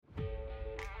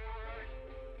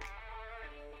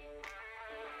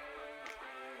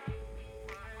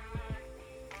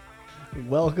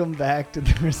Welcome back to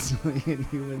the Resilient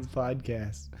Humans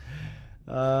podcast.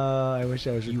 I wish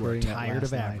I was recording that tired last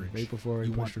of line average. right before we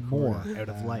You pushed want record. more out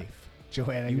of life.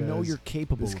 Joanna You goes, know you're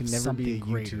capable this of can never something be a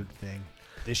greater. YouTube thing.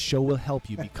 This show will help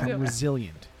you become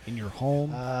resilient in your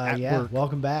home, at work,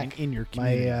 welcome back. and in your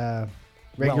community. My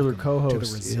regular Welcome co-host to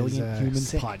the Resilient is, Humans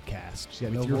sick. podcast She's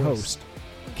got with no your voice. host,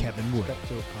 Kevin Wood. Step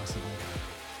to it possibly.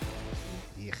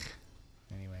 Yuck.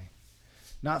 Anyway,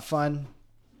 not fun,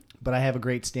 but I have a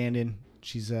great stand-in.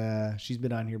 She's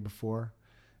been on here before.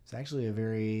 It's actually a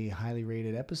very highly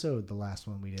rated episode. The last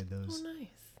one we did, those Oh, nice.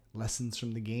 lessons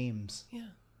from the games. Yeah.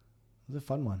 It was a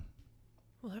fun one.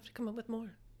 We'll have to come up with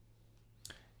more.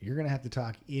 You're gonna have to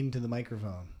talk into the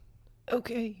microphone.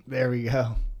 Okay. There we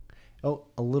go. Oh,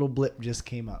 a little blip just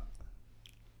came up.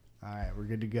 All right, we're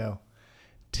good to go.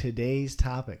 Today's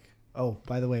topic. Oh,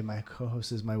 by the way, my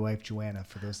co-host is my wife, Joanna,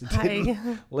 for those that didn't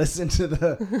Hi. listen to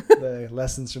the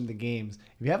lessons from the games.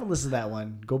 If you haven't listened to that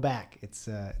one, go back. It's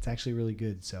actually really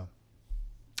good. So,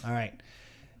 all right.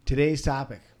 Today's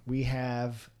topic. We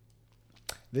have,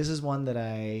 this is one that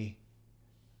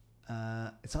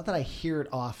it's not that I hear it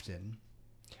often,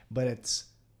 but it's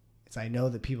I know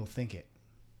that people think it.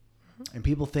 And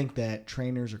people think that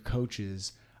trainers or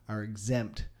coaches are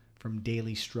exempt from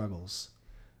daily struggles.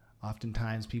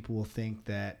 Oftentimes people will think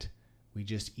that we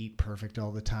just eat perfect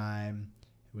all the time.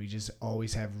 We just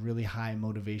always have really high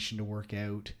motivation to work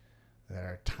out. That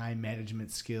our time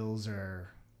management skills are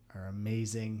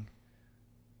amazing.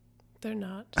 They're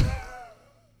not.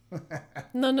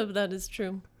 None of that is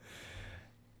true.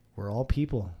 We're all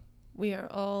people. We are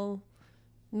all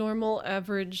normal,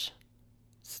 average,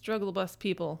 struggle bus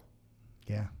people,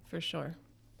 Yeah. for sure.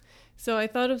 So I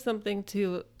thought of something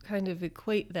to kind of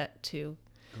equate that to.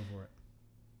 Go for it.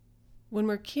 When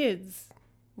we're kids,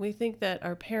 we think that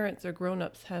our parents or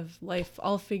grown-ups have life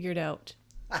all figured out.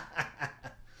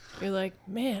 You're like,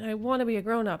 man, I want to be a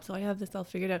grown-up, so I have this all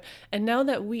figured out. And now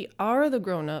that we are the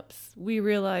grown-ups, we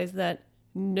realize that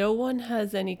no one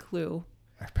has any clue.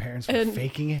 Our parents were And-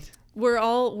 faking it. We're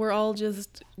all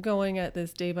just going at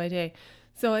this day by day.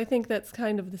 So I think that's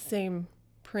kind of the same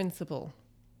principle.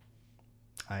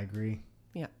 I agree.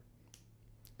 Yeah.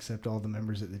 Except all the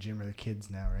members at the gym are the kids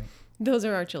now, right? Those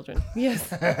are our children. Yes.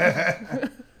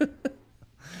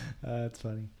 That's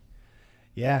funny.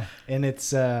 Yeah, and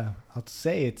it's I'll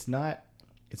say it's not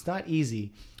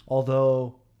easy.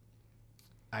 Although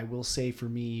I will say for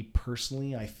me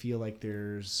personally, I feel like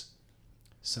there's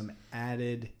some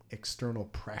added external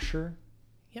pressure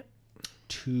Yep.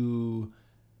 to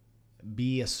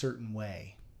be a certain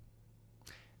way.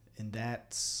 And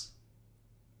that's,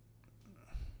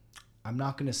 I'm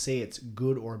not going to say it's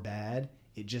good or bad.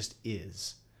 It just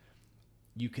is.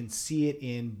 You can see it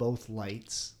in both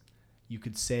lights. You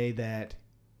could say that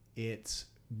it's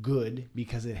good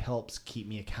because it helps keep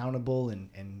me accountable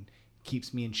and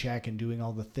keeps me in check and doing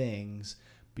all the things.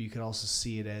 But you could also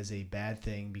see it as a bad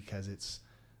thing because it's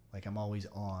like I'm always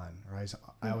on, or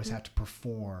I always have to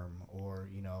perform, or,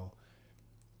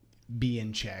 be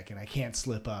in check, and I can't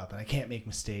slip up, and I can't make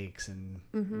mistakes. And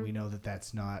we know that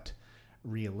that's not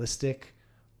realistic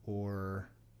or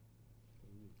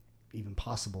even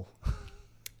possible.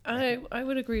 I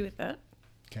would agree with that.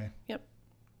 Okay. Yep.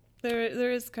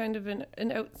 There is kind of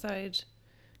an outside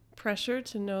pressure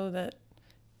to know that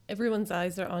everyone's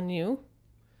eyes are on you.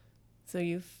 So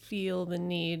you feel the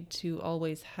need to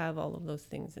always have all of those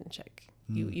things in check.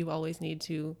 You always need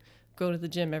to go to the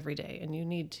gym every day, and you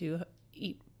need to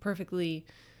eat perfectly,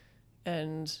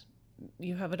 and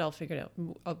you have it all figured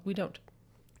out. We don't.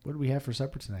 What did we have for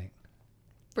supper tonight?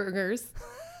 Burgers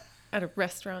at a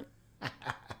restaurant.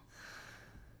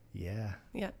 Yeah.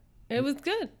 Yeah. It was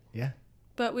good, Yeah.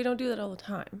 but we don't do that all the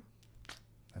time.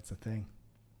 That's the thing.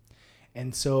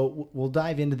 And so we'll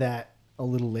dive into that a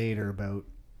little later about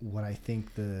what I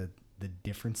think the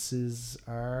differences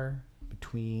are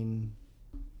between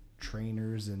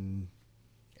trainers and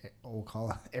we'll call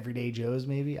it everyday Joes,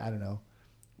 maybe. I don't know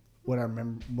what our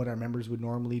members would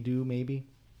normally do, maybe.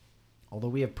 Although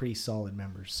we have pretty solid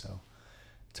members, so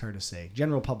it's hard to say.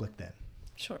 General public, then.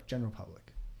 Sure. General public.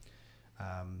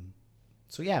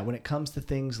 So yeah, when it comes to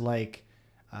things like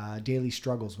daily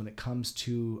struggles, when it comes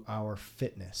to our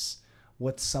fitness,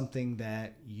 what's something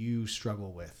that you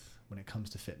struggle with when it comes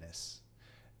to fitness?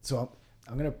 So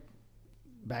I'm going to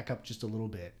back up just a little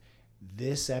bit.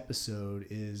 This episode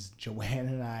is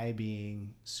Joanna and I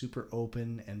being super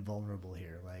open and vulnerable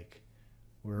here. Like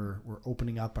we're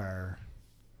opening up our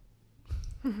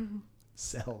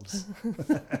selves,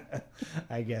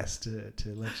 I guess, to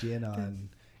let you in on.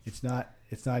 It's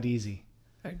not easy.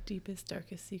 Our deepest,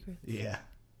 darkest secrets. Yeah.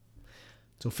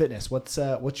 So fitness, what's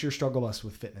your struggle bus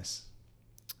with fitness?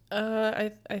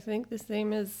 I think the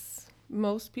same as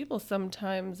most people.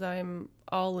 Sometimes I'm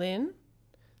all in,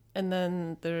 and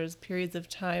then there's periods of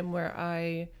time where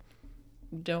I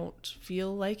don't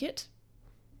feel like it.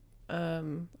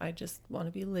 I just want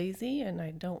to be lazy, and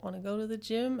I don't want to go to the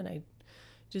gym, and I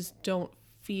just don't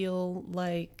feel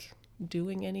like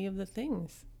doing any of the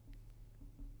things.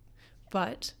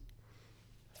 But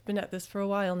I've been at this for a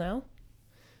while now.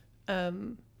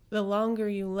 The longer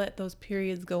you let those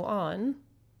periods go on,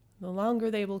 the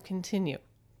longer they will continue.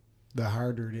 The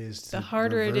harder it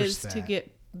is to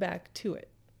get back to it.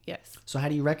 Yes. So how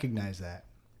do you recognize that?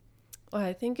 Well,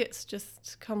 I think it's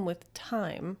just come with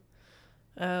time.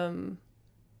 When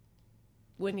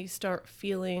you start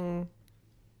feeling,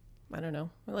 I don't know,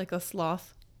 like a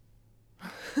sloth.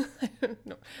 I don't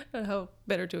know how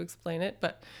better to explain it,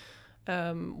 but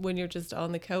when you're just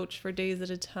on the couch for days at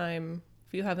a time,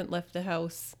 if you haven't left the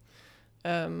house.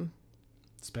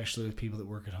 Especially with people that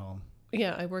work at home.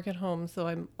 Yeah, I work at home, so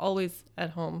I'm always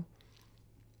at home.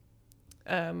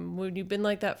 When you've been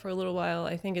like that for a little while,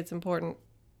 I think it's important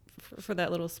for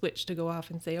that little switch to go off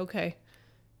and say, okay,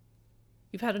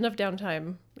 you've had enough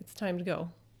downtime. It's time to go.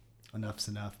 Enough's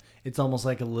enough. It's almost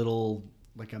like a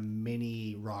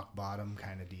mini rock bottom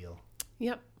kind of deal.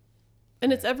 Yep.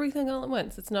 And it's everything all at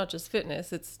once. It's not just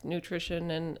fitness. It's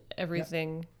nutrition and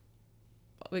everything.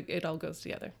 Yep. It all goes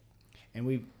together. And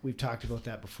we've talked about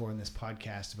that before in this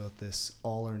podcast, about this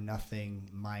all or nothing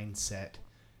mindset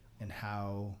and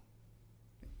how,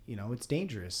 it's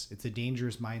dangerous. It's a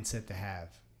dangerous mindset to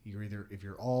have. You're either, if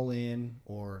you're all in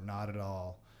or not at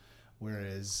all.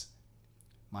 Whereas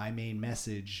my main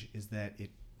message is that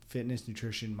fitness,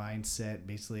 nutrition, mindset,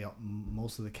 basically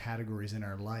most of the categories in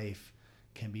our life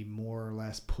can be more or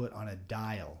less put on a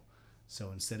dial.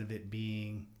 So instead of it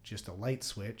being just a light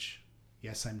switch,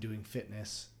 yes, I'm doing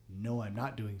fitness. No, I'm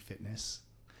not doing fitness.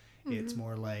 Mm-hmm. It's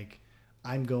more like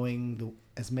I'm going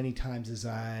as many times as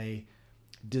I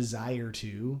desire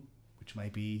to, which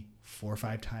might be 4 or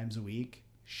 5 times a week.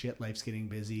 Shit, life's getting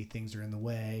busy. Things are in the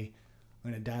way.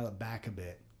 I'm going to dial it back a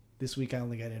bit. This week I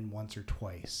only got in once or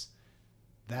twice.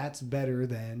 That's better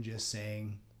than just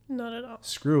saying, not at all.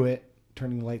 Screw it,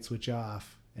 turning the light switch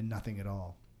off and nothing at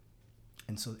all.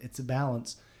 And so it's a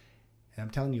balance. And I'm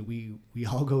telling you, we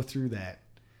all go through that.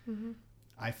 Mm-hmm.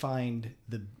 I find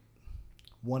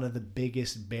one of the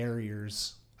biggest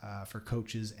barriers for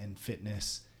coaches and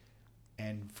fitness,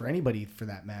 and for anybody for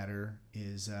that matter,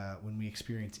 is when we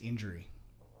experience injury.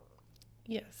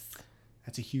 Yes.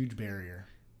 That's a huge barrier.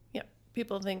 Yeah.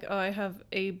 People think, I have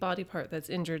a body part that's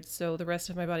injured, so the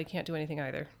rest of my body can't do anything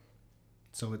either.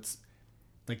 So it's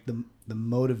like the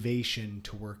motivation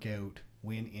to work out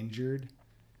when injured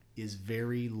is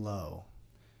very low.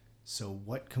 So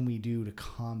what can we do to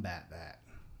combat that?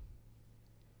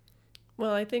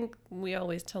 Well, I think we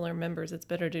always tell our members it's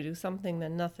better to do something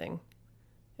than nothing.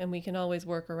 And we can always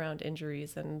work around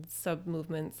injuries and sub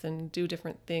movements and do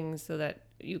different things so that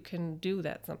you can do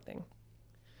that something.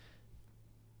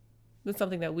 That's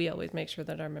something that we always make sure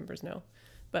that our members know.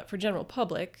 But for general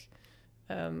public,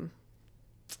 I don't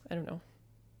know.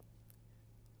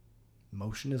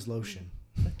 Motion is lotion.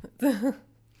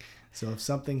 So if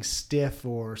something's stiff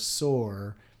or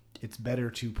sore, it's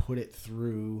better to put it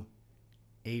through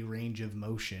a range of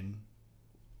motion,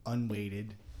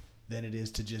 unweighted, than it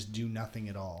is to just do nothing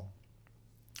at all.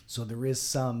 So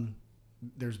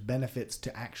there's benefits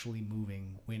to actually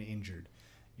moving when injured.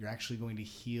 You're actually going to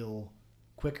heal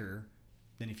quicker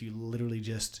than if you literally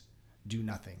just do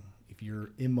nothing. If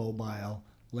you're immobile,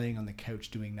 laying on the couch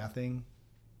doing nothing,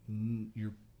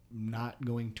 you're not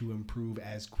going to improve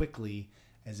as quickly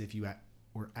as if you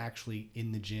were actually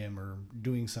in the gym or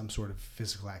doing some sort of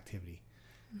physical activity.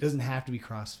 It doesn't have to be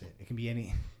CrossFit. It can be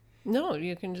any. No,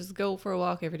 you can just go for a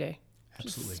walk every day.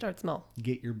 Absolutely. Just start small.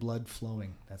 Get your blood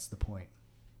flowing. That's the point.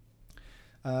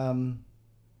 I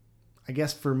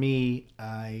guess for me,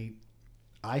 I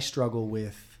struggle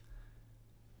with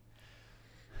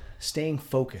staying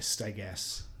focused, I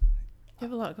guess. You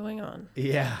have a lot going on.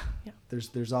 Yeah.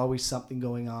 There's always something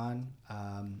going on.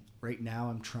 Right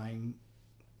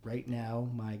now,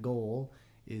 my goal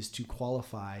is to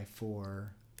qualify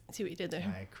for. See what you did there.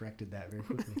 I corrected that very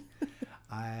quickly.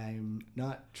 I'm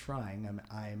not trying.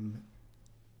 I'm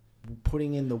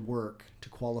putting in the work to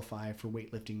qualify for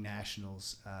weightlifting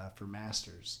nationals for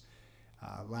masters.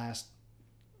 The last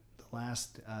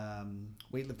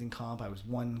weightlifting comp, I was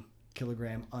 1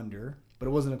 kilogram under, but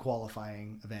it wasn't a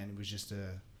qualifying event. It was just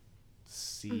to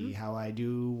see how I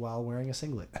do while wearing a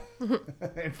singlet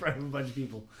in front of a bunch of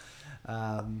people.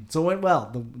 So it went well.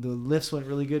 The lifts went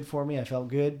really good for me. I felt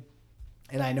good.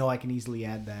 And I know I can easily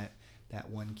add that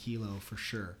 1 kilo for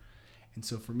sure. And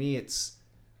so for me,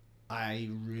 I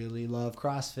really love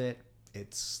CrossFit.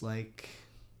 It's like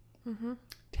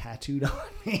tattooed on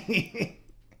me.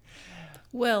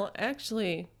 Well,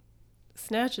 actually,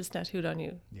 snatch is tattooed on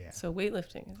you. Yeah. So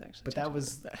weightlifting is actually. But that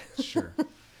was sure.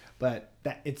 But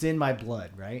it's in my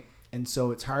blood, right? And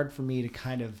so it's hard for me to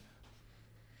kind of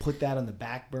put that on the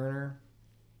back burner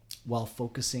while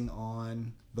focusing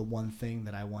on the one thing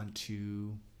that I want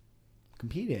to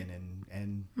compete in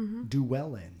and do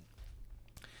well in.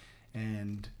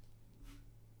 And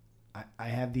I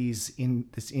have this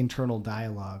internal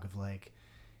dialogue of like,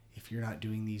 if you're not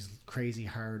doing these crazy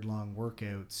hard long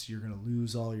workouts, you're going to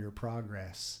lose all your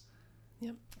progress.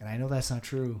 Yep. And I know that's not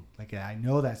true. Like, I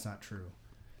know that's not true,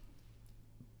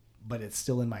 but it's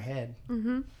still in my head.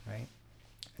 Right.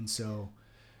 And so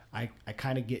I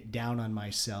kind of get down on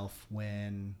myself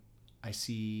when I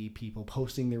see people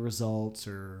posting their results,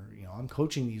 or, I'm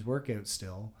coaching these workouts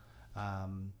still.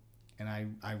 And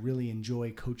I really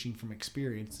enjoy coaching from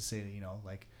experience to say that,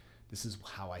 like, this is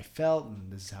how I felt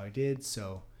and this is how I did.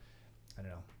 So I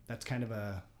don't know. That's kind of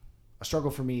a struggle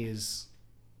for me, is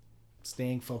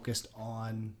staying focused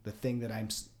on the thing that I'm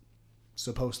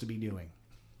supposed to be doing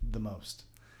the most.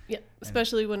 Yeah,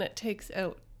 especially when it takes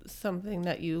out something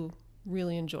that you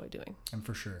really enjoy doing. And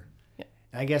for sure. Yeah.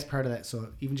 And I guess part of that, so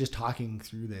even just talking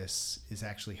through this is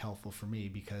actually helpful for me,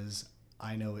 because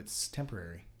I know it's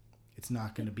temporary. It's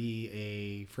not going to be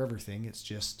a forever thing. It's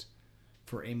just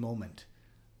for a moment,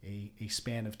 a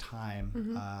span of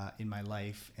time in my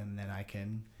life, and then I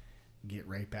can get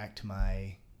right back to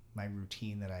my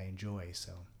routine that I enjoy.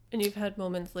 So. And you've had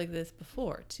moments like this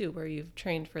before too, where you've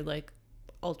trained for like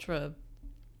ultra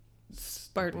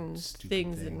Spartan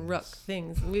things and ruck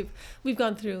things. And we've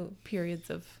gone through periods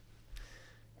of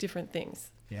different things.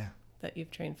 Yeah. That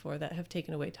you've trained for that have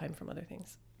taken away time from other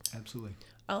things. Absolutely.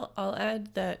 I'll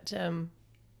add that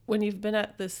when you've been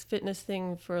at this fitness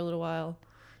thing for a little while,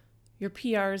 your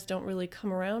PRs don't really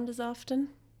come around as often.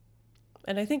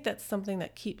 And I think that's something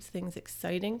that keeps things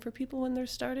exciting for people when they're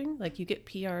starting. Like, you get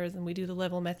PRs and we do the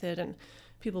level method and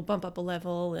people bump up a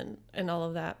level and all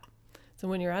of that. So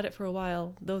when you're at it for a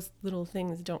while, those little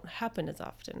things don't happen as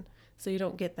often. So you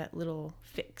don't get that little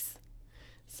fix.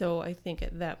 So I think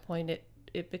at that point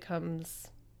it becomes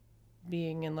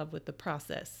being in love with the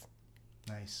process.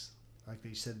 Nice. I like that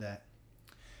you said that.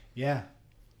 Yeah.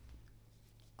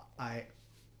 I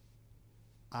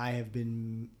have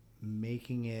been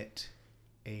making it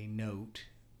a note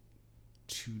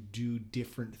to do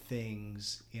different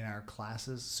things in our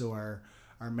classes, so our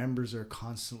members are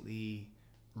constantly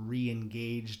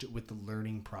re-engaged with the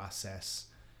learning process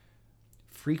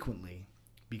frequently,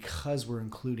 because we're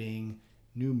including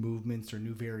new movements or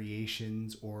new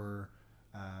variations, or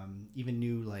even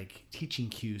new like teaching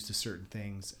cues to certain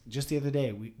things. Just the other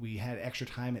day, we had extra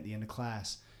time at the end of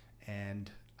class, and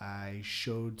I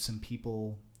showed some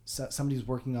people, somebody's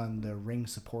working on the ring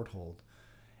support hold,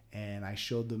 and I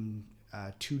showed them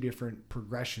 2 different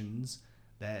progressions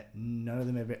that none of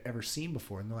them have ever seen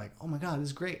before. And they're like, oh my God, this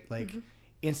is great. Like,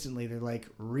 instantly they're like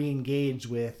re-engaged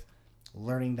with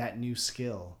learning that new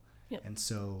skill. Yep. And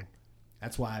so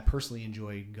that's why I personally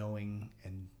enjoy going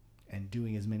and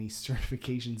doing as many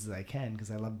certifications as I can, because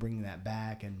I love bringing that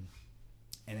back, and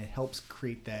it helps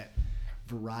create that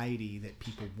variety that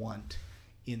people want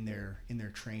in their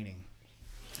training,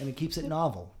 and it keeps it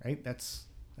novel, right? That's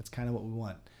kind of what we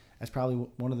want. That's probably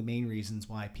one of the main reasons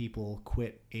why people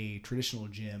quit a traditional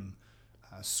gym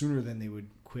sooner than they would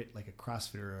quit like a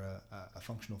CrossFit or a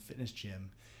functional fitness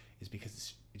gym, is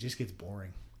because it just gets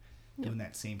boring doing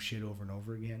that same shit over and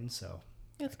over again. So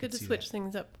it's good to switch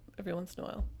things up every once in a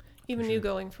while. Even you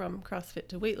going from CrossFit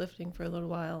to weightlifting for a little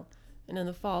while, and in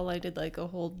the fall I did like a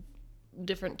whole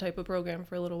different type of program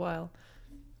for a little while.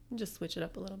 Just switch it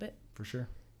up a little bit. For sure.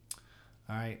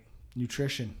 All right,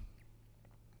 nutrition.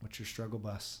 What's your struggle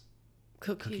bus?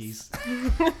 Cookies.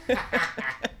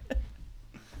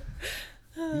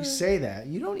 You say that.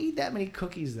 You don't eat that many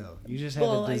cookies, though. You just have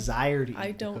a desire to eat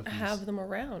I don't cookies. have them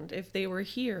around. If they were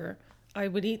here, I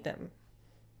would eat them.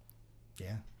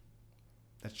 Yeah.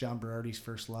 That's John Berardi's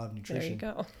first law of nutrition.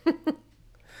 There you go.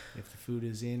 If the food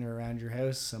is in or around your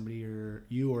house, somebody or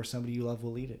somebody you love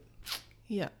will eat it.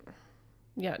 Yeah.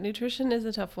 Yeah, nutrition is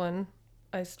a tough one.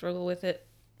 I struggle with it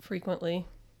frequently.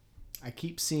 I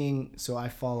keep seeing, so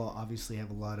I obviously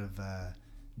have a lot of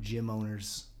gym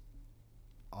owners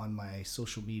on my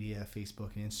social media,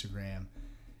 Facebook and Instagram.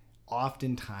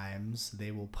 Oftentimes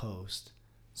they will post,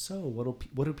 so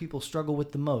what do people struggle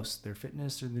with the most, their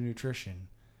fitness or their nutrition?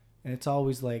 And it's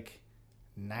always like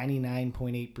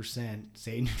 99.8%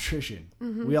 say nutrition.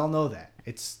 We all know that.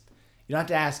 You don't have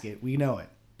to ask it. We know it.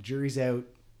 The jury's out.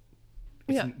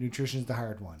 Nutrition's the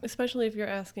hard one. Especially if you're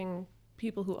asking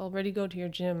people who already go to your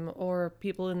gym or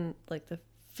people in like the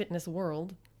fitness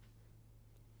world.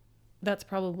 That's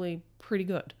probably pretty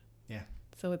good. Yeah.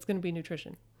 So it's going to be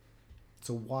nutrition.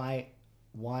 So why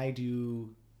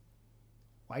do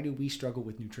we struggle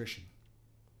with nutrition?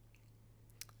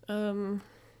 I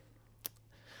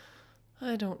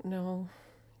don't know.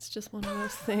 It's just one of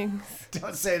those things.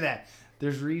 Don't say that.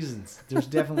 There's reasons. There's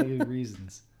definitely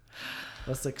reasons.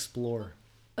 Let's explore.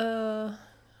 I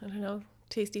don't know.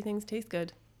 Tasty things taste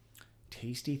good.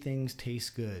 Tasty things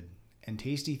taste good. And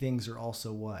tasty things are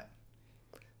also what?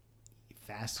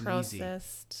 Fast and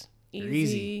Processed,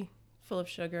 easy. Full of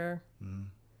sugar.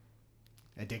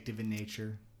 Addictive in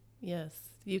nature. Yes.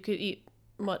 You could eat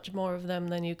much more of them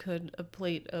than you could a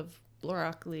plate of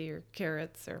broccoli or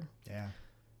carrots or... Yeah.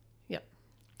 Yep.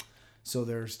 So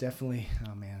there's definitely...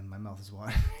 Oh, man, my mouth is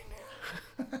watering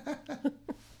right now.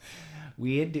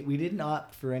 We didn't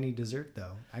opt for any dessert,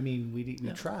 though. I mean, we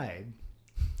tried.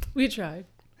 We tried.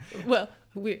 Well,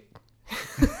 we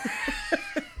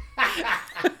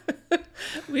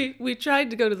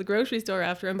tried to go to the grocery store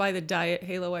after and buy the Diet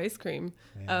Halo ice cream,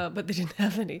 but they didn't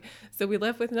have any. So we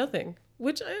left with nothing,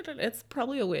 which it's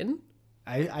probably a win.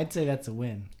 I'd say that's a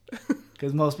win.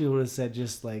 Because most people would have said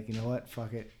just like, you know what,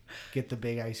 fuck it. Get the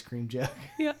big ice cream jug.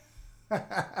 Yeah.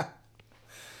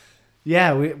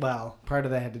 Yeah, part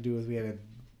of that had to do with we had an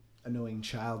annoying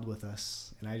child with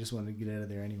us, and I just wanted to get out of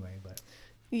there anyway. But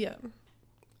yeah,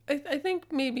 I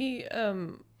think maybe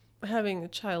having a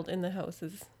child in the house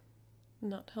is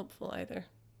not helpful either.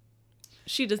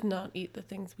 She does not eat the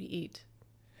things we eat.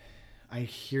 I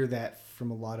hear that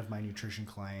from a lot of my nutrition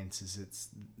clients.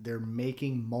 They're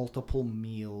making multiple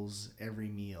meals every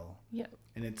meal. Yeah,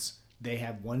 and they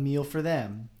have one meal for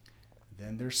them,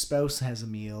 then their spouse has a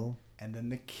meal. And then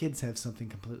the kids have something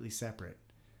completely separate.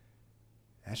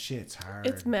 That shit's hard.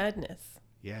 It's madness.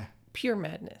 Yeah. Pure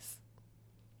madness.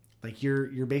 Like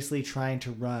you're basically trying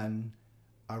to run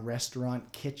a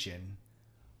restaurant kitchen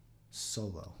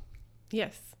solo.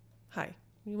 Yes. Hi.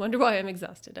 You wonder why I'm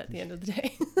exhausted at the end of the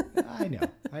day. I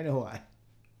know why.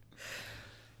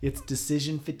 It's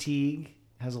decision fatigue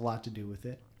has a lot to do with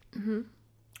it. Mm-hmm.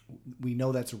 We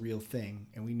know that's a real thing.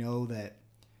 And we know that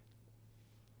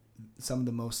some of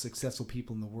the most successful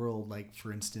people in the world, like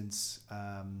for instance,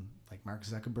 like Mark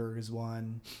Zuckerberg is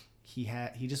one. He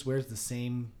just wears the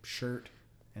same shirt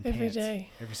and pants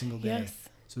every single day. Yes.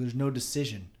 So there's no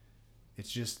decision. It's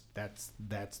just that's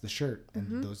the shirt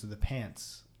and those are the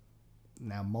pants.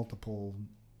 Now multiple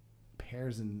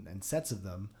pairs and sets of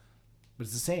them, but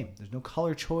it's the same. There's no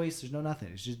color choice. There's no nothing.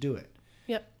 It's just do it.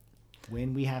 Yep.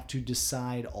 When we have to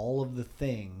decide all of the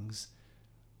things,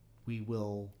 we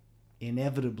will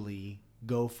inevitably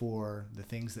go for the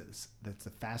things that's the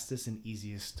fastest and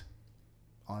easiest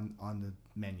on the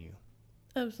menu.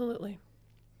 Absolutely.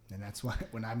 And that's why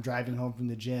when I'm driving home from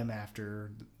the gym after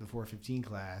the 4:15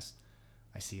 class,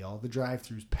 I see all the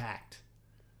drive-thrus packed.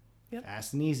 Yep.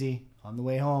 Fast and easy on the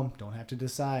way home. Don't have to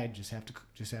decide. Just have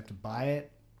to buy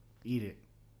it, eat it.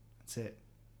 That's it.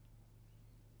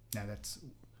 Now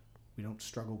we don't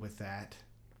struggle with that.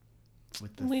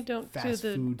 With the fast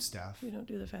food stuff. We don't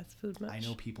do the fast food much. I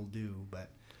know people do, but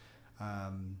I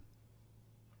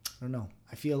don't know.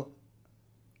 I feel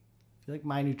like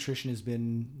my nutrition has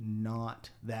been not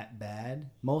that bad,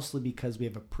 mostly because we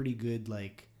have a pretty good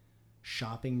like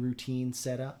shopping routine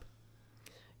set up.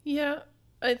 Yeah,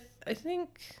 I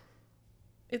think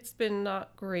it's been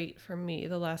not great for me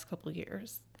the last couple of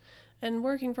years. And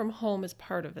working from home is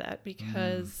part of that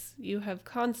because you have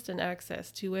constant access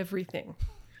to everything.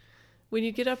 When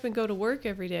you get up and go to work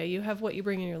every day, you have what you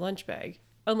bring in your lunch bag,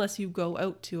 unless you go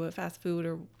out to a fast food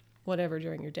or whatever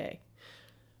during your day.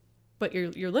 But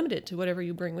you're limited to whatever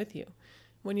you bring with you.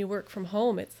 When you work from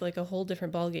home, it's like a whole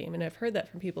different ballgame. And I've heard that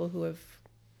from people who have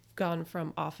gone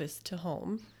from office to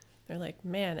home. They're like,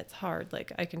 man, it's hard.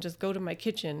 Like I can just go to my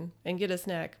kitchen and get a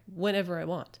snack whenever I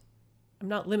want. I'm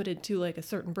not limited to like a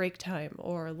certain break time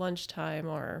or lunch time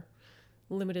or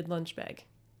limited lunch bag.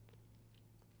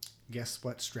 Guess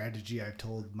what strategy I've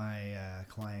told my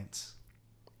clients?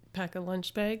 Pack a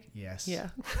lunch bag? Yes.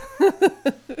 Yeah.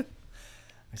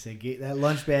 I say, get that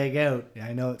lunch bag out.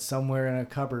 I know it's somewhere in a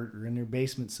cupboard or in your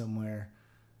basement somewhere.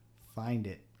 Find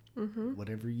it. Mm-hmm.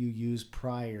 Whatever you used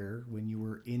prior when you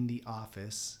were in the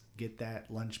office, get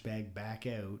that lunch bag back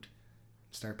out.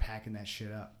 Start packing that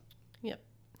shit up. Yep.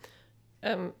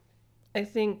 I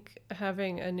think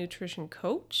having a nutrition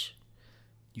coach.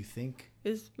 You think?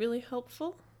 Is really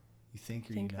helpful. You think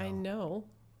or I think you know?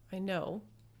 I know.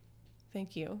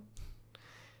 Thank you.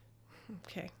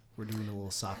 Okay. We're doing a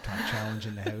little soft talk challenge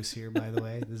in the house here, by the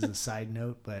way. This is a side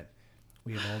note, but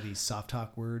We have all these soft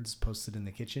talk words posted in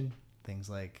the kitchen. Things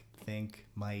like think,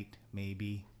 might,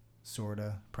 maybe,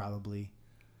 sorta, probably,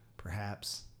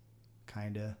 perhaps,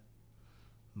 kinda,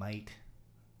 might.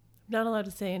 I'm not allowed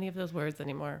to say any of those words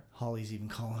anymore. Holly's even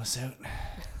calling us out.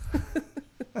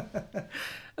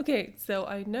 Okay, so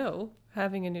I know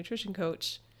having a nutrition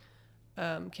coach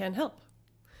can help.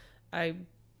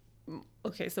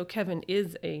 Okay, so Kevin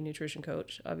is a nutrition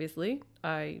coach, obviously.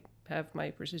 I have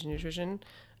my Precision Nutrition,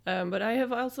 but I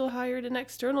have also hired an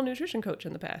external nutrition coach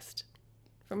in the past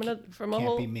from a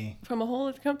whole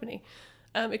other company.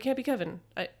 It can't be Kevin.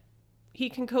 He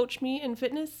can coach me in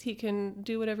fitness. He can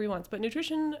do whatever he wants, but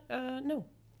nutrition, no.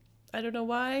 I don't know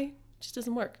why. It just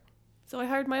doesn't work. So I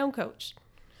hired my own coach,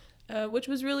 which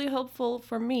was really helpful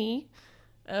for me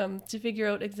to figure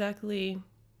out exactly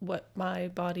what my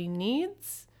body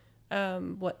needs,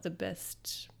 what the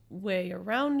best way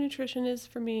around nutrition is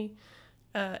for me.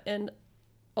 And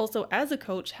also as a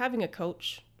coach, having a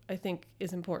coach, I think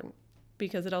is important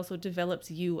because it also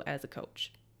develops you as a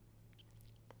coach.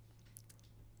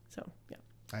 So, yeah.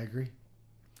 I agree.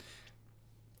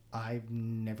 I've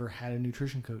never had a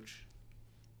nutrition coach.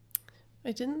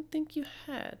 I didn't think you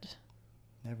had.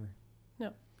 Never.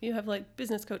 No. You have like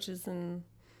business coaches and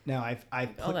now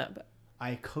all that. But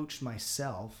I coached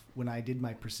myself when I did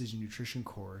my precision nutrition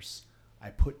course. I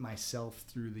put myself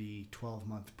through the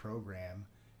 12-month program,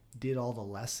 did all the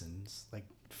lessons, like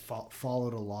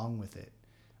followed along with it.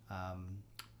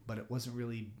 But it wasn't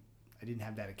really, I didn't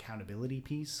have that accountability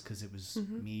piece because it was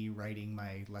me writing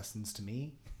my lessons to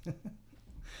me,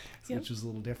 which was a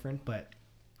little different. But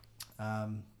that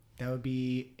would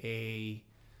be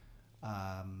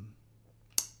we'll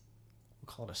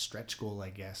call it a stretch goal, I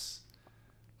guess,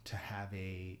 to have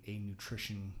a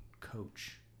nutrition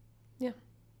coach. Yeah.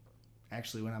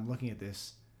 Actually, when I'm looking at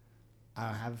this, I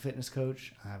don't have a fitness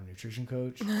coach, I have a nutrition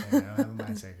coach, and I don't have a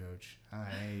mindset coach. I don't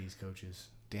have any of these coaches.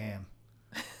 Damn.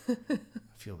 I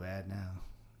feel bad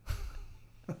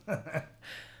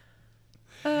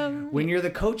now. When you're the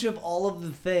coach of all of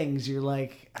the things, you're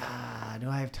like, do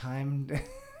I have time?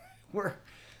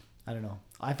 I don't know.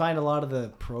 I find a lot of the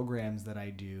programs that I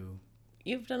do.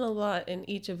 You've done a lot in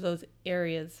each of those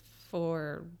areas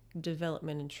for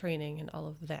development and training and all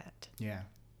of that. Yeah.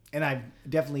 And I've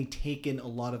definitely taken a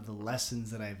lot of the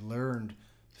lessons that I've learned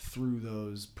through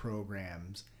those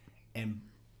programs and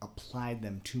applied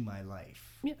them to my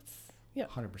life. Yes. Yeah.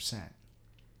 100%.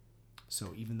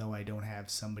 So even though I don't have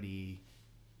somebody...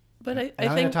 But I I'm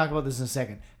think... going to talk about this in a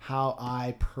second. How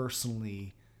I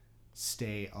personally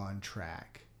stay on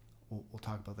track. We'll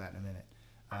talk about that in a minute.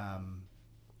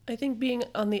 I think being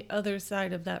on the other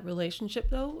side of that relationship,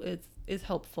 though, is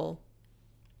helpful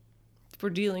for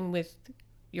dealing with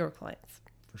your clients.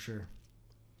 For sure.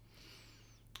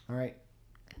 All right.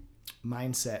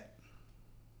 Mindset.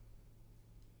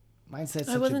 Mindset's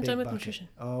such I wasn't a big done with bucket. nutrition.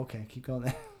 Oh, okay. Keep going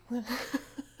there.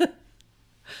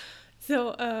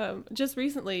 So, just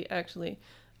recently, actually,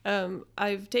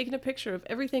 I've taken a picture of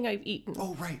everything I've eaten.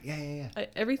 Oh, right. Yeah.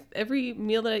 Every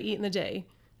meal that I eat in the day,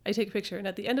 I take a picture, and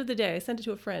at the end of the day, I send it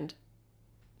to a friend.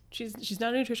 She's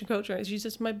not a nutrition coach, right? She's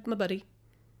just my buddy,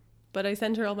 but I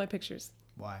send her all my pictures.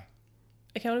 Why?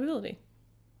 Accountability.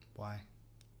 Why?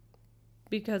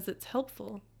 Because it's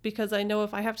helpful. Because I know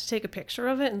if I have to take a picture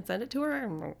of it and send it to her,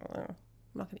 I'm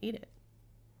not going to eat it.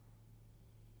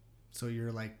 So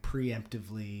you're like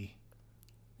preemptively...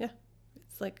 Yeah.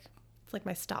 It's like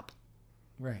my stop.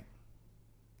 Right.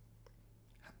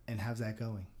 And how's that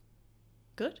going?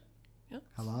 Good. Yeah.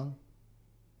 How long?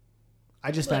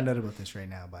 I just found out about this right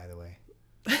now, by the way.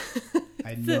 I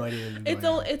had no idea.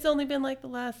 It's only been like the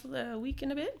last week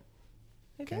and a bit,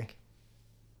 I think.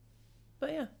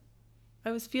 But yeah,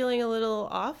 I was feeling a little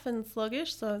off and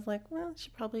sluggish, so I was like, well, I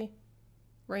should probably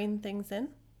rein things in.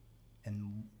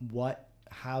 And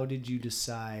how did you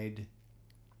decide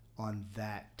on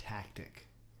that tactic?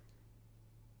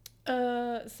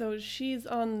 So she's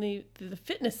on the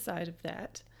fitness side of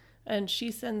that, and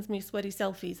she sends me sweaty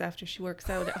selfies after she works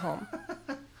out at home.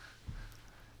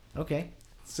 Okay.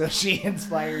 So she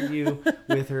inspired you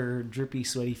with her drippy,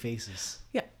 sweaty faces.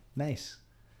 Yeah. Nice.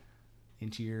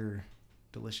 Into your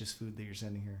delicious food that you're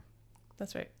sending her.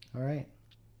 That's right. All right.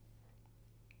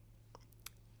 It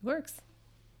works.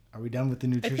 Are we done with the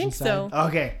nutrition I think side? so.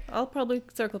 Okay. I'll probably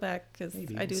circle back because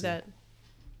I do that.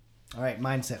 All right,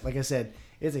 mindset. Like I said,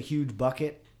 it's a huge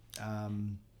bucket.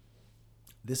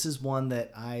 This is one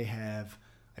that I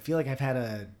feel like I've had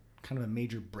a kind of a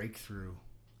major breakthrough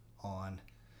on,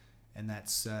 and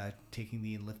that's taking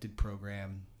the Enlifted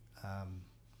program.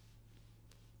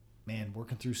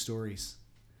 Working through stories.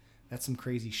 That's some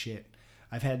crazy shit.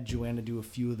 I've had Joanna do a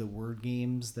few of the word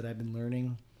games that I've been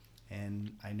learning,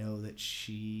 and I know that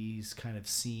she's kind of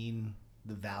seen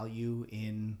the value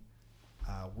in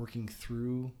working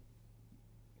through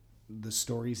the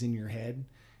stories in your head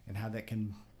and how that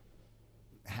can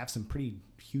have some pretty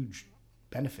huge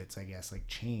benefits, I guess, like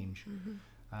change.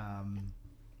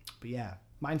 But yeah,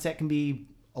 mindset can be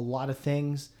a lot of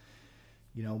things.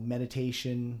 You know,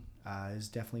 meditation is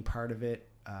definitely part of it.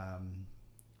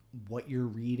 What you're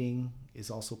reading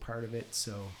is also part of it.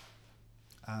 So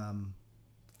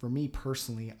for me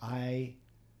personally,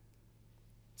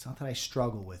 it's not that I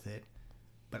struggle with it,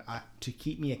 but to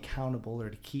keep me accountable or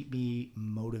to keep me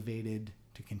motivated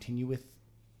to continue with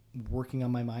working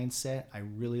on my mindset, I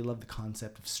really love the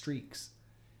concept of streaks.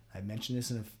 I mentioned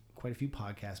this in quite a few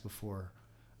podcasts before.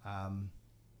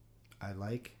 I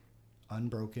like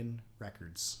unbroken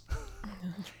records.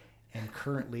 And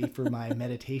currently for my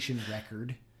meditation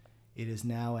record, it is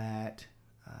now at,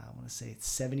 I want to say it's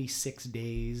 76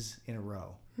 days in a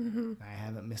row. I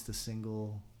haven't missed a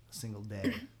single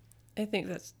day. I think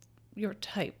that's your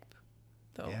type,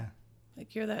 though. Yeah.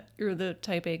 Like you're the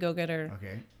type A go-getter.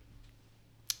 Okay.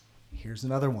 Here's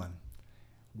another one.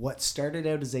 What started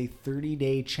out as a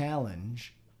 30-day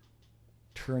challenge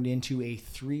turned into a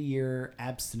 3-year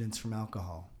abstinence from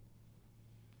alcohol.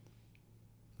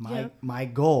 My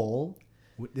goal,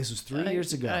 this was 3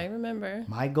 years ago. I remember.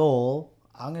 My goal,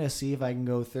 I'm going to see if I can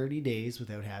go 30 days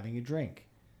without having a drink.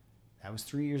 That was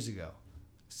 3 years ago.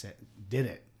 Did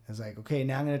it. I was like, okay,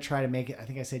 now I'm going to try to make it. I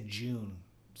think I said June,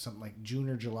 something like June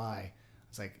or July. I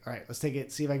was like, all right, let's take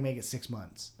it, see if I can make it 6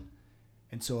 months.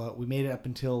 And so we made it up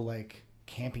until like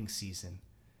camping season.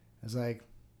 I was like,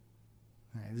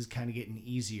 all right, this is kind of getting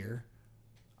easier.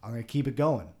 I'm going to keep it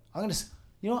going. I'm going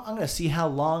to see how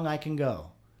long I can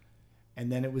go.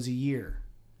 And then it was a year.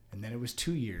 And then it was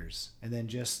 2 years. And then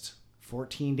just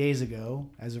 14 days ago,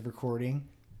 as of recording,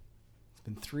 it's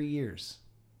been 3 years.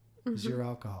 Zero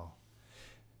alcohol.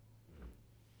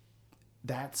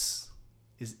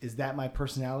 Is that my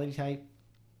personality type?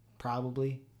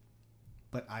 Probably.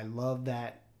 But I love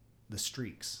the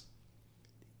streaks.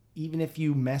 Even if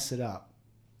you mess it up,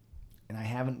 and I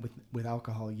haven't with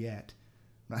alcohol yet,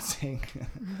 I'm not saying,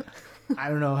 I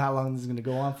don't know how long this is going to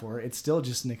go on for. It's still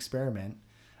just an experiment.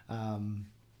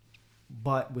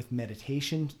 But with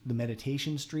meditation, the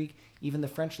meditation streak, even the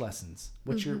French lessons.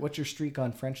 What's your streak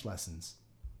on French lessons?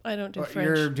 I don't do or French.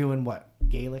 You're doing what?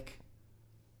 Gaelic?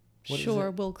 Sure,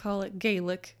 we'll call it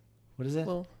Gaelic. What is it?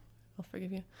 Well, I'll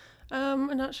forgive you.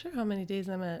 I'm not sure how many days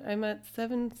I'm at. I'm at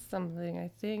 7 something,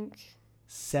 I think.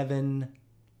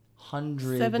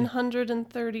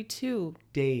 732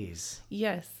 days.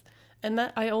 Yes. And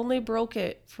that I only broke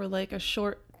it for like a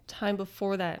short time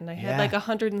before that, and I had like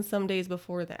 100 and some days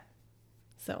before that.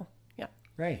 So, yeah.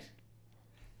 Right.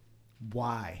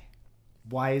 Why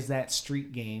is that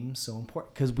streak game so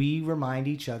important? Because we remind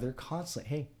each other constantly,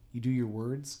 hey, you do your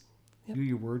words. Yep. Do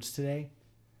your words today.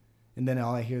 And then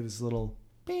all I hear this little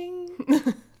bing.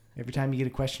 Every time you get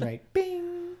a question right,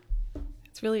 bing.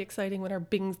 It's really exciting when our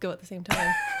bings go at the same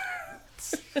time.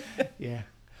 Yeah.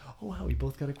 Oh, wow, we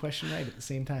both got a question right at the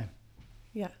same time.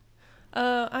 Yeah.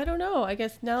 I don't know. I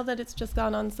guess now that it's just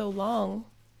gone on so long,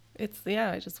 I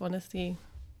just want to see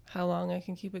how long I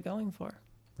can keep it going for.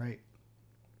 Right.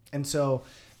 And so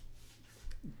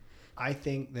I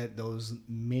think that those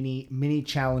mini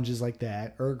challenges like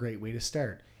that are a great way to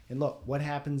start. And look, what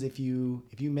happens if you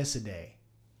miss a day?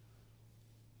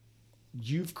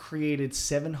 You've created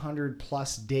 700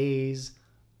 plus days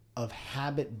of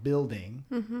habit building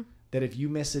that if you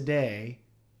miss a day,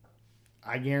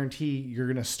 I guarantee you're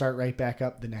going to start right back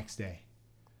up the next day.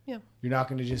 Yeah. You're not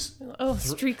going to just...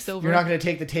 streak's over. You're not going to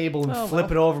take the table and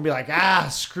flip it over and be like,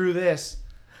 screw this.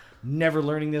 Never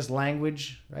learning this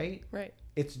language, right? Right.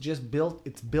 It's just built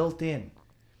in.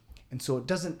 And so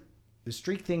the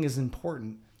streak thing is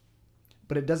important,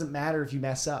 but it doesn't matter if you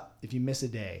mess up, if you miss a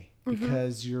day,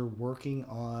 because you're working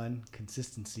on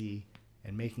consistency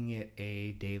and making it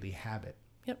a daily habit.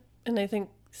 Yep. And I think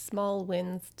small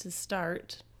wins to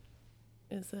start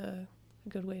is a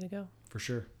good way to go. For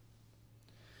sure.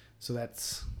 So that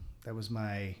was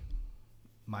my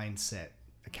mindset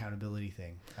accountability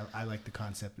thing. I like the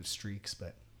concept of streaks,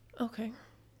 but okay.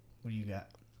 What do you got?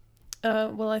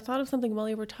 Well, I thought of something while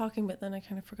you were talking, but then I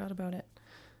kind of forgot about it.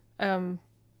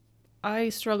 I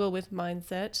struggle with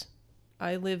mindset.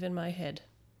 I live in my head.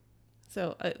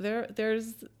 So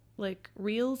there's like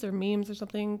reels or memes or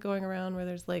something going around where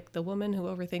there's like the woman who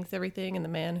overthinks everything and the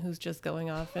man who's just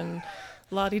going off and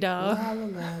la-di-da.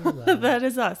 That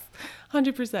is us.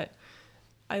 100%.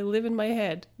 I live in my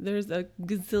head. There's a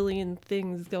gazillion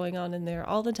things going on in there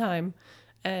all the time.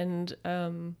 and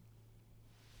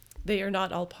they are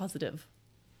not all positive.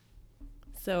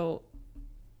 So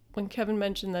when Kevin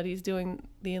mentioned that he's doing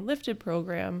the Enlifted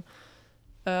program,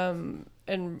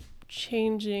 and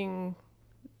changing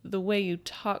the way you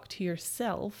talk to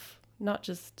yourself, not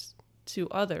just to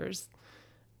others,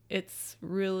 it's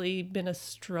really been a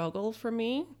struggle for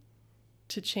me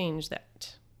to change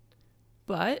that.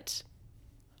 But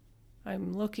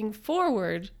I'm looking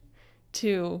forward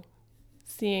to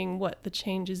seeing what the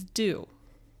changes do.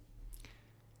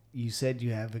 You said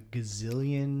you have a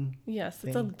gazillion. Yes,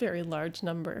 it's a very large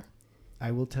number.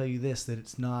 I will tell you this, that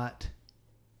it's not...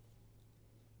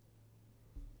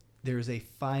 There's a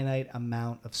finite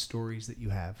amount of stories that you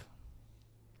have.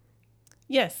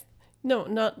 Yes. No,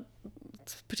 not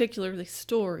particularly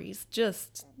stories,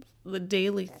 just the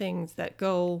daily things that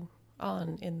go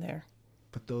on in there.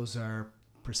 But those are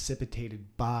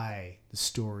precipitated by the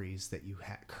stories that you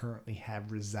currently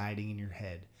have residing in your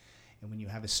head. And when you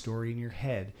have a story in your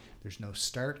head, there's no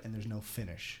start and there's no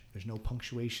finish. There's no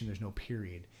punctuation, there's no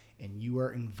period. And you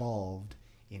are involved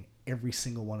in every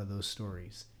single one of those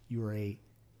stories. You are a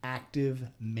active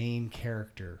main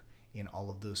character in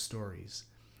all of those stories.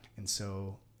 And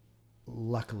so,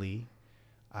 luckily,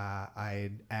 I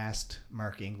had asked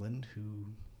Mark England,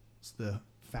 who's the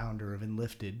founder of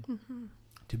Enlifted,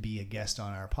 to be a guest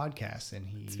on our podcast, and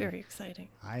it's very exciting.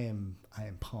 I am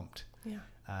pumped. Yeah.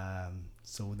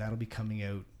 So that'll be coming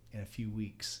out in a few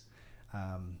weeks.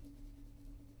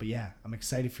 But yeah, I'm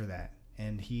excited for that.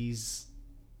 And he's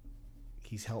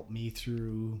helped me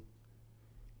through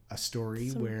a story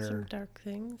where some dark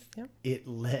things. Yeah. It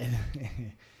led,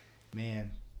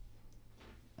 man,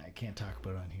 I can't talk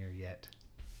about it on here yet.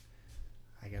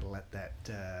 I got to let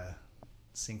that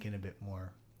sink in a bit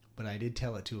more. But I did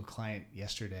tell it to a client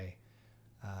yesterday,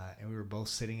 and we were both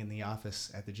sitting in the office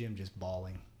at the gym just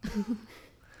bawling.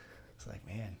 It's like,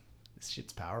 man, this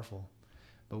shit's powerful.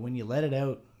 But when you let it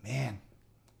out, man,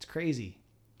 it's crazy.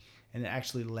 And it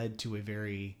actually led to a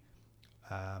very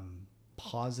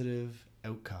positive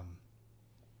outcome.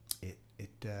 It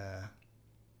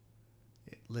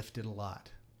lifted a lot.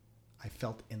 I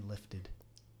felt enlifted.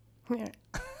 Yeah.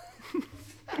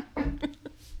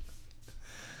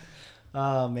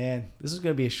 Oh man, this is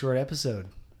going to be a short episode.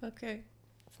 Okay.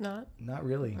 It's not? Not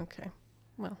really. Okay.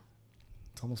 Well.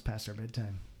 It's almost past our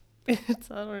bedtime. It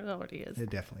already is. It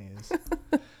definitely is.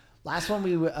 Last one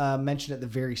we mentioned at the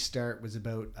very start was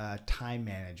about time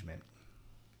management.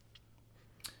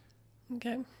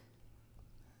 Okay.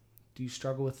 Do you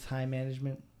struggle with time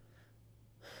management?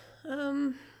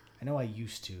 I know I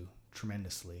used to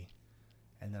tremendously,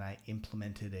 and then I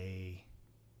implemented a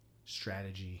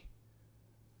strategy.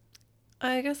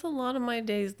 I guess a lot of my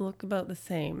days look about the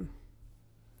same.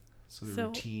 So the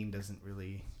routine doesn't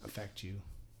really affect you?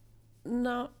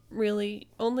 Not really.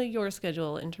 Only your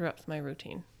schedule interrupts my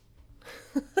routine.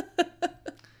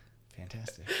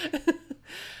 Fantastic.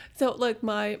 So like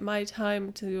my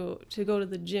time to go to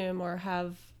the gym or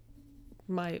have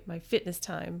my fitness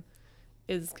time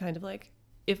is kind of like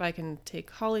if I can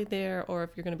take Holly there or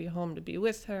if you're going to be home to be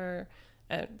with her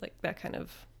and like that kind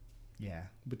of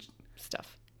but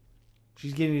stuff.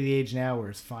 She's getting to the age now where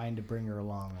it's fine to bring her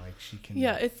along. Like she can.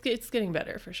 Yeah, it's getting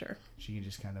better for sure. She can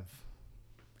just kind of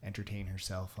entertain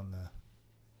herself in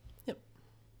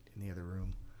the other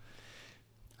room.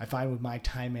 I find with my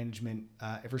time management,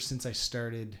 ever since I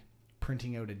started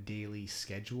printing out a daily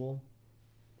schedule,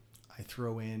 I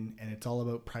throw in, and it's all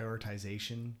about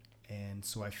prioritization. And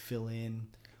so I fill in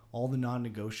all the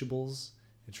non-negotiables.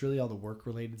 It's really all the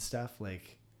work-related stuff.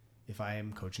 Like if I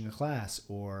am coaching a class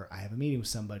or I have a meeting with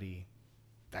somebody,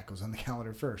 that goes on the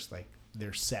calendar first. Like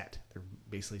they're set. They're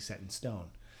basically set in stone.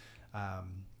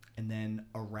 And then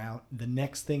around the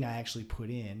next thing I actually put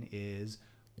in is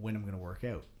when I'm going to work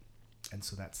out. And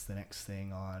so that's the next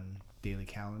thing on daily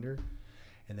calendar.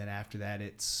 And then after that,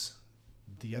 it's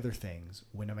the other things.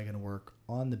 When am I going to work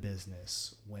on the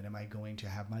business? When am I going to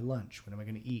have my lunch? When am I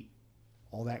going to eat?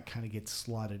 All that kind of gets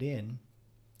slotted in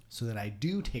so that I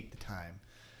do take the time.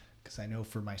 Because I know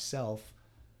for myself,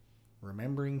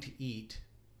 remembering to eat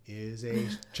is a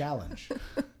challenge.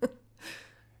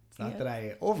 It's not that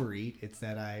I overeat. It's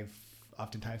that I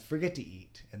oftentimes forget to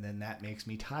eat. And then that makes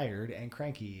me tired and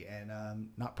cranky and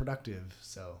not productive.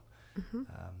 So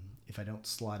if I don't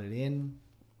slot it in,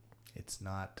 it's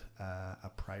not a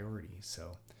priority.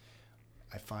 So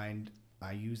I find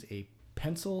I use a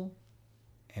pencil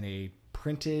and a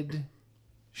printed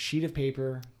sheet of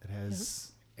paper that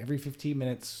has every 15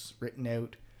 minutes written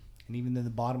out. And even in the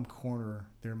bottom corner,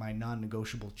 they're my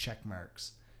non-negotiable check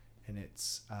marks. And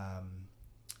it's,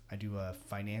 I do a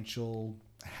financial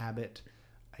habit.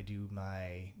 I do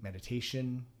my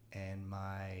meditation and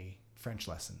my French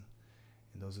lesson.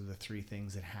 And those are the 3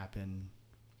 things that happen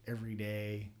every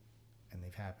day, and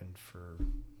they've happened for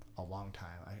a long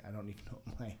time. I don't even know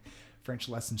what my French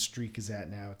lesson streak is at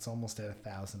now. It's almost at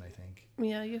 1,000, I think.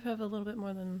 Yeah, you have a little bit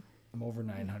more than... I'm over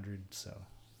 900, so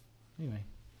anyway.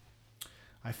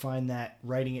 I find that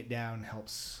writing it down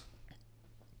helps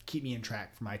keep me in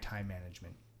track for my time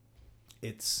management.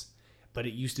 But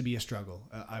it used to be a struggle.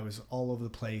 I was all over the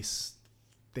place.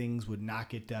 Things would not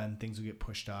get done. Things would get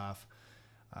pushed off.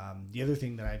 The other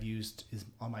thing that I've used is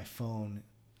on my phone.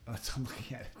 I'm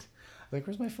looking at it. Like,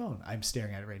 where's my phone? I'm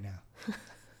staring at it right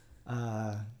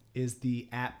now. Is the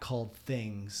app called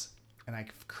Things, and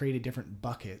I've created different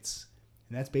buckets,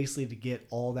 and that's basically to get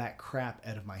all that crap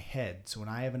out of my head. So when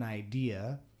I have an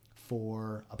idea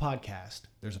for a podcast,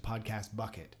 there's a podcast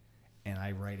bucket, and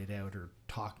I write it out or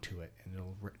talk to it, and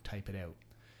it'll type it out.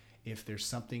 If there's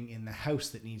something in the house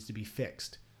that needs to be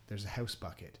fixed, there's a house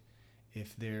bucket.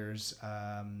 If there's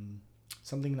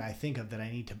something that I think of that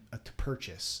I need to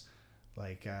purchase,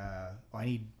 like I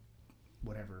need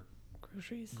whatever.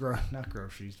 Groceries? Not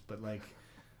groceries, but like,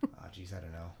 I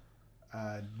don't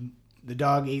know. The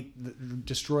dog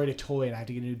destroyed a toy and I have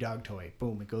to get a new dog toy.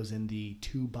 Boom, it goes in the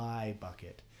to buy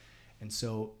bucket. And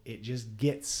so it just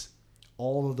gets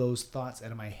all of those thoughts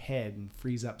out of my head and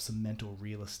frees up some mental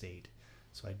real estate.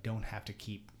 So I don't have to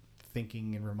keep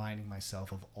thinking and reminding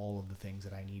myself of all of the things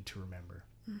that I need to remember.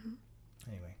 Mm-hmm.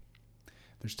 Anyway,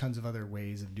 there's tons of other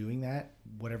ways of doing that.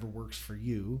 Whatever works for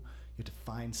you, you have to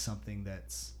find something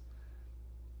that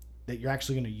you're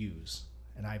actually going to use.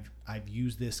 And I've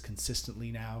used this consistently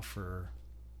now for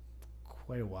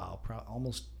quite a while,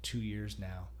 almost 2 years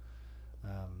now.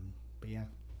 But yeah.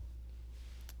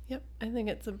 Yep, I think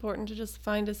it's important to just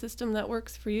find a system that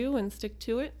works for you and stick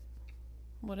to it,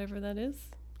 whatever that is.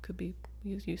 Could be,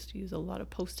 we used to use a lot of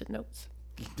Post-it notes.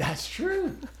 That's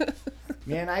true.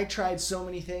 Man, I tried so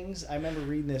many things. I remember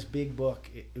reading this big book.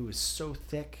 It was so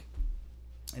thick,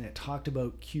 and it talked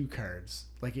about cue cards.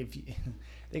 Like, if you,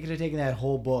 they could have taken that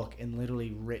whole book and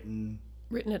literally written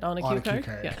it on a cue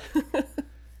card. Yeah.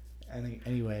 I think,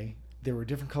 anyway, there were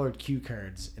different colored cue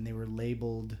cards, and they were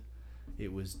labeled.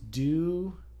 It was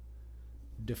do,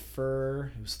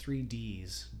 defer. It was 3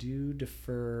 Ds. Do,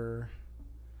 defer,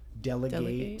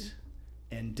 delegate,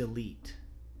 and delete.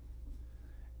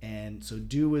 And so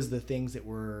do was the things that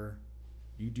were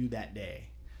you do that day.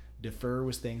 Defer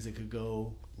was things that could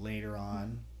go later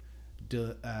on.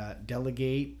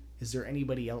 Delegate, is there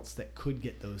anybody else that could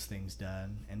get those things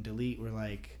done? And delete were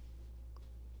like,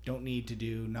 don't need to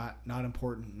do, not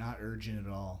important, not urgent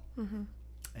at all. Mm-hmm.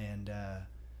 And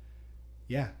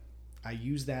yeah, I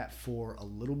used that for a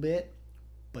little bit,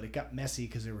 but it got messy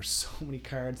because there were so many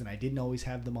cards and I didn't always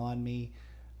have them on me.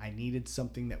 I needed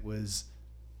something that was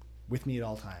with me at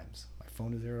all times. My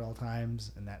phone is there at all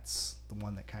times, and that's the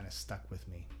one that kind of stuck with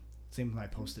me. Same with my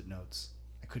Post-it notes.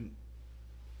 I couldn't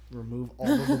remove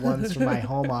all of the ones from my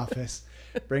home office,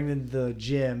 bring them to the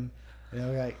gym, and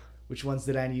I'm like, which ones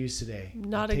did I use today?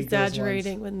 Not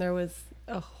exaggerating when there was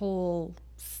a whole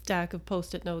stack of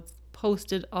Post-it notes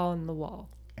posted on the wall.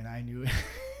 And I knew it.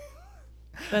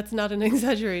 That's not an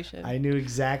exaggeration. I knew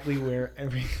exactly where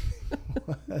everything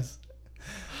was.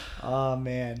 Oh,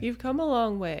 man. You've come a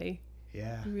long way.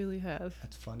 Yeah. You really have.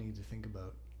 That's funny to think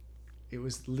about. It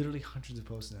was literally hundreds of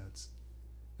Post-it notes.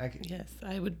 Yes,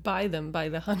 I would buy them by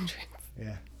the hundreds.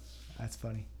 Yeah, that's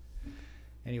funny.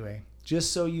 Anyway,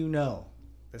 just so you know,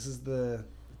 this is the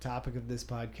topic of this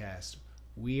podcast.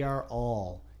 We are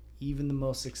all, even the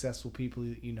most successful people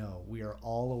that you know, we are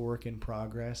all a work in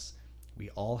progress. We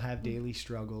all have daily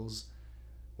struggles.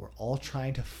 We're all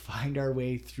trying to find our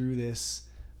way through this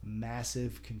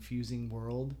massive, confusing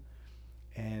world.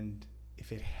 And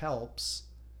if it helps,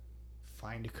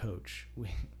 find a coach.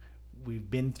 We've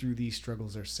been through these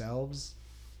struggles ourselves.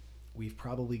 We've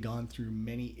probably gone through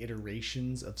many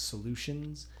iterations of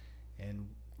solutions, and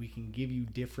we can give you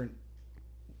different,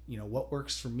 what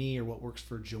works for me or what works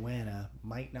for Joanna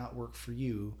might not work for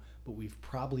you, but we've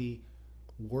probably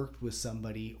worked with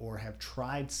somebody or have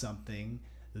tried something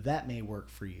that may work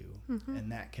for you. Mm-hmm.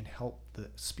 And that can help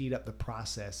speed up the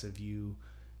process of you,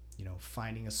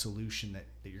 finding a solution that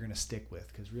you're going to stick with.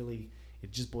 Because really,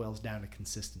 it just boils down to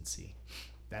consistency.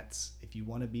 That's, if you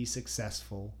want to be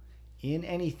successful in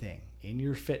anything, in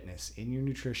your fitness, in your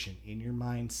nutrition, in your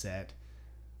mindset,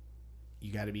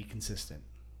 you got to be consistent.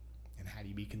 And how do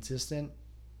you be consistent?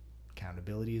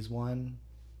 Accountability is one.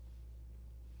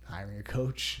 Hiring a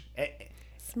coach.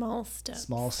 Small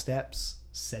steps.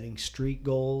 Setting streak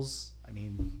goals. I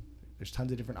mean, there's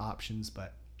tons of different options,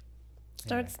 but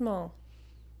start small.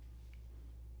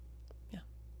 Yeah.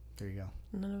 There you go.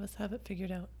 None of us have it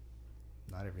figured out.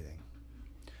 Not everything.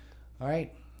 All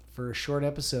right. For a short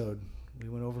episode, we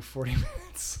went over 40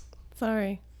 minutes.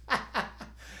 Sorry.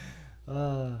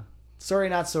 Sorry,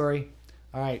 not sorry.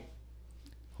 All right.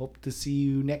 Hope to see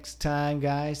you next time,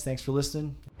 guys. Thanks for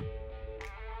listening.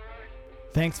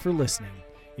 Thanks for listening.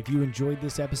 If you enjoyed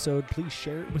this episode, please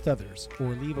share it with others or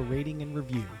leave a rating and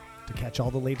review. To catch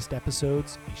all the latest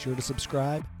episodes, be sure to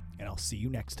subscribe, and I'll see you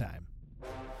next time.